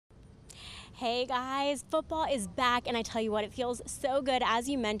Hey guys, football is back, and I tell you what, it feels so good. As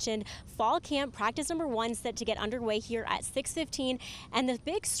you mentioned, fall camp practice number 1 set to get underway here at 6:15, and the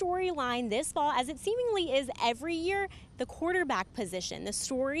big storyline this fall, as it seemingly is every year, the quarterback position. The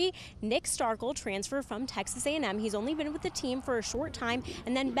story, Nick Starkel, transfer from Texas A&M. He's only been with the team for a short time,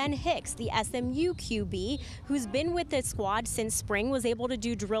 and then Ben Hicks, the SMU QB, who's been with the squad since spring, was able to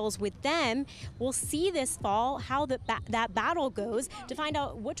do drills with them. We'll see this fall how that battle goes to find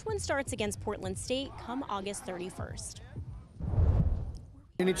out which one starts against Portland State come August 31st.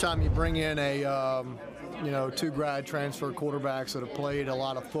 Anytime you bring in a 2 grad transfer quarterbacks that have played a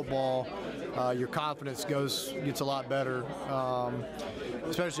lot of football, your confidence gets a lot better.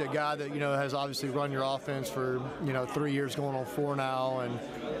 Especially a guy that has obviously run your offense for 3 years, going on 4 now, and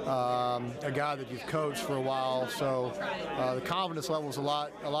a guy that you've coached for a while. So the confidence level is a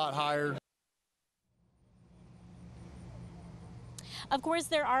lot higher. Of course,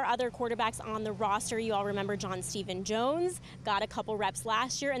 there are other quarterbacks on the roster. You all remember John Stephen Jones, got a couple reps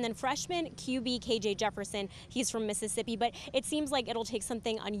last year, and then freshman QB KJ Jefferson, he's from Mississippi, but it seems like it'll take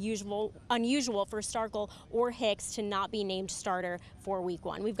something unusual for Starkel or Hicks to not be named starter for week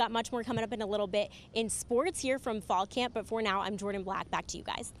 1. We've got much more coming up in a little bit in sports here from fall camp, but for now, I'm Jordan Black. Back to you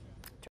guys.